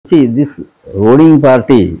see, this ruling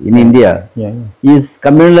party in India is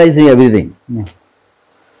communalizing everything.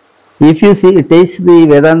 If you see, taste the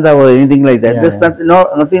Vedanta or anything like that, there's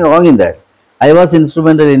nothing wrong in that. I was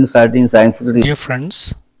instrumental in starting science. Dear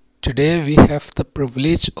friends, today we have the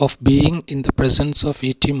privilege of being in the presence of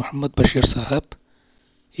E.T. Muhammad Bashir Sahab,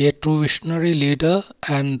 a true visionary leader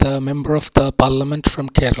and a member of the Parliament from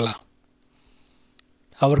Kerala.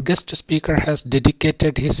 Our guest speaker has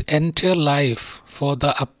dedicated his entire life for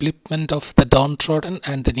the upliftment of the downtrodden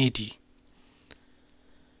and the needy.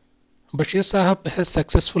 Bashir Sahab has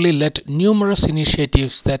successfully led numerous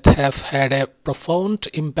initiatives that have had a profound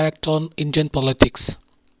impact on Indian politics.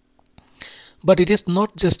 But it is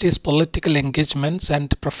not just his political engagements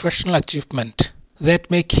and professional achievement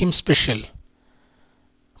that make him special.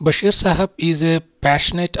 Bashir Sahab is a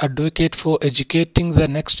passionate advocate for educating the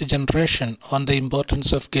next generation on the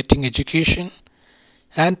importance of getting education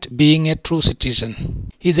and being a true citizen.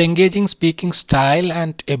 His engaging speaking style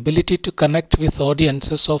and ability to connect with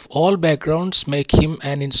audiences of all backgrounds make him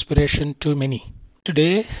an inspiration to many.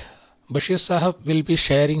 Today, Bashir Sahab will be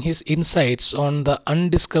sharing his insights on the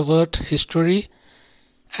undiscovered history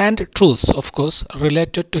and truths, of course,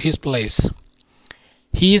 related to his place.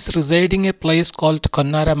 He is residing in a place called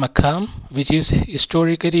Konnara Makam, which is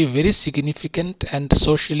historically very significant and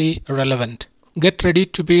socially relevant. Get ready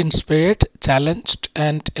to be inspired, challenged,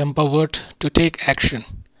 and empowered to take action.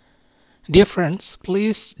 Dear friends,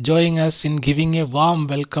 please join us in giving a warm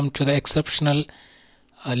welcome to the exceptional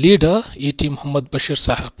leader, E.T. Muhammad Bashir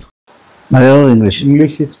Sahab. Malayalam or English?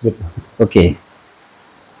 English is better. Okay.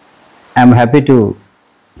 I'm happy to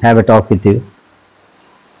have a talk with you.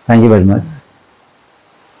 Thank you very much.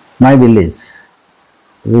 My village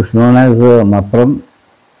is known as Mapram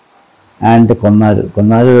and Konnaru.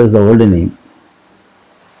 Konnaru is the old name.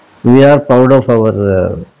 We are proud of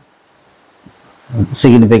our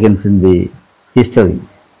significance in the history,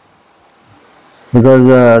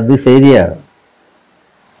 because this area,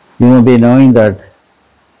 you may be knowing that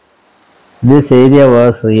this area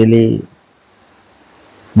was really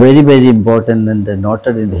very, very important and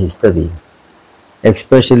noted in the history,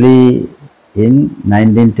 especially in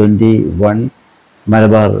 1921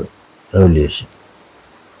 Malabar Revolution.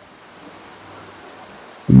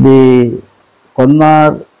 The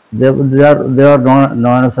Konnar, they are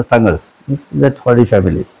known as Tangals, that Holy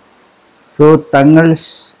family. So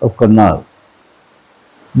Tangals of Konnar,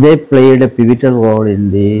 they played a pivotal role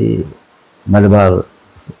in the Malabar.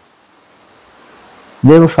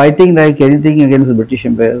 They were fighting like anything against the British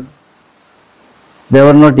Empire. They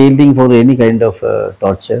were not yielding for any kind of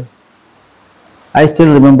torture. I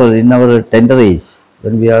still remember in our tender age,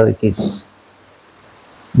 when we are kids,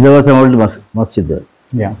 there was an old masjid there.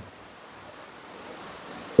 Yeah.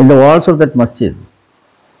 In the walls of that masjid,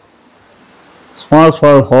 small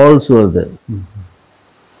halls were there.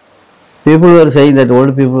 People were saying that,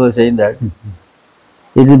 old people were saying that,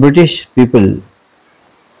 it is British people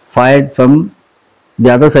fired from the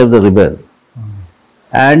other side of the river,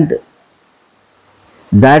 and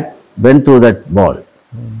that went through that wall.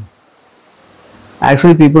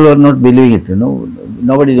 Actually, people are not believing it,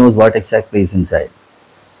 nobody knows what exactly is inside.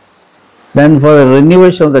 Then for the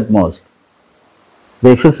renovation of that mosque,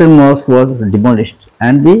 the existing mosque was demolished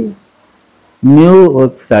and the new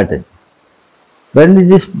work started. When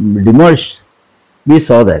it is demolished, we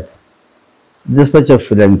saw that, this much of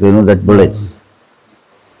length, that bullets.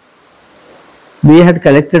 We had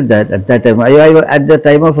collected that at that time. At the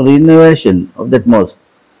time of renovation of that mosque,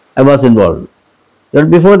 I was involved. But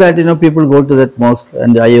before that, people go to that mosque,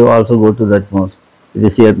 and I also go to that mosque. It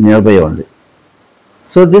is here nearby only.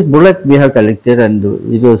 So this bullet we have collected, and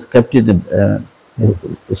it was kept in a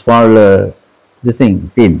small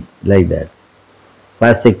tin like that,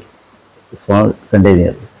 plastic small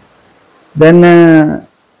container. Then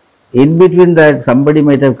in between that, somebody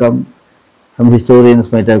might have come, some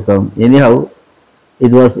historians might have come. Anyhow,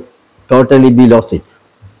 it was totally, we lost it.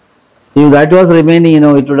 If that was remaining,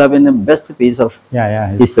 it would have been the best piece of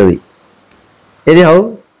history.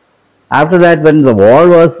 Anyhow, after that, when the wall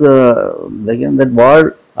was, again that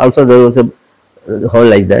wall, also there was a hole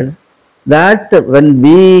like that. That when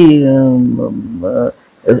we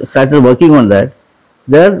started working on that,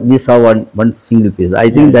 there we saw one single piece. I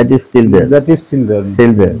think that is still there. That is still there.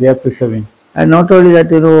 Still there. They are preserving. And not only that,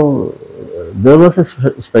 there was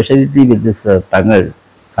a speciality with this Tangal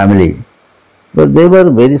family, but they were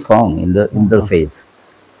very strong in their faith.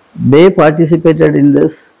 They participated in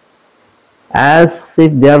this as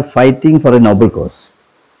if they are fighting for a noble cause.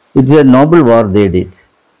 It's a noble war they did.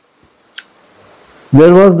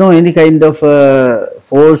 There was no any kind of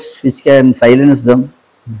force which can silence them.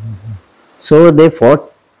 So they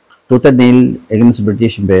fought tooth and nail against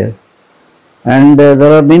British Empire, and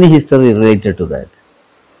there are many history related to that.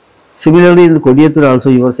 Similarly, in the Kodiyathur also,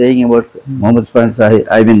 you were saying about Muhammad Usman Sahib,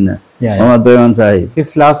 I mean, Muhammad Bayan Sahib.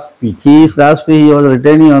 His last speech. His last speech, he was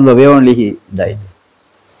returning on the way only he died.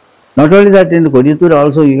 Not only that, in the Kodiyathur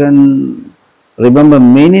also, you can remember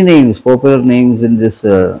many names, popular names in this,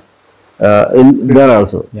 in there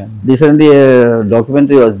also. Yeah. Recently, a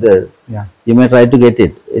documentary was there. Yeah. You may try to get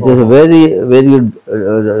it. It was a very, very good,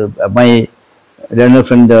 my learned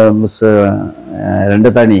friend, Mr.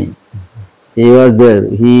 Randatani, he was there,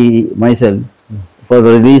 myself, for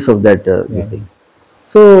the release of that this thing.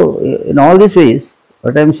 So, in all these ways,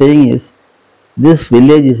 what I am saying is, this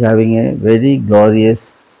village is having a very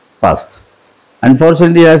glorious past.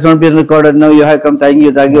 Unfortunately, it has not been recorded. Now you have come. Thank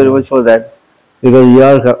you very much for that, because you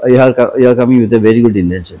are coming with a very good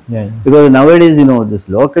intention. Because nowadays, this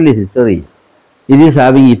local history, it is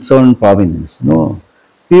having its own prominence. No,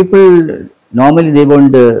 people normally they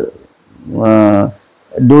won't do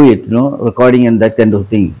it. Recording and that kind of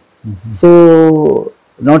thing. So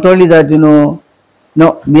not only that, no,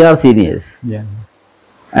 we are seniors. Yeah.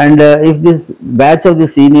 And if this batch of the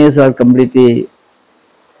seniors are completely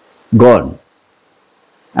gone,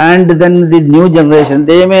 and then the new generation,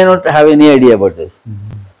 they may not have any idea about this.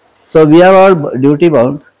 So we are all duty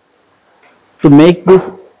bound to make this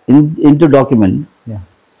into document,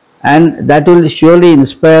 and that will surely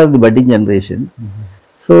inspire the budding generation.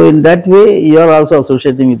 So in that way, you are also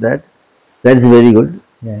associating with that. That is very good.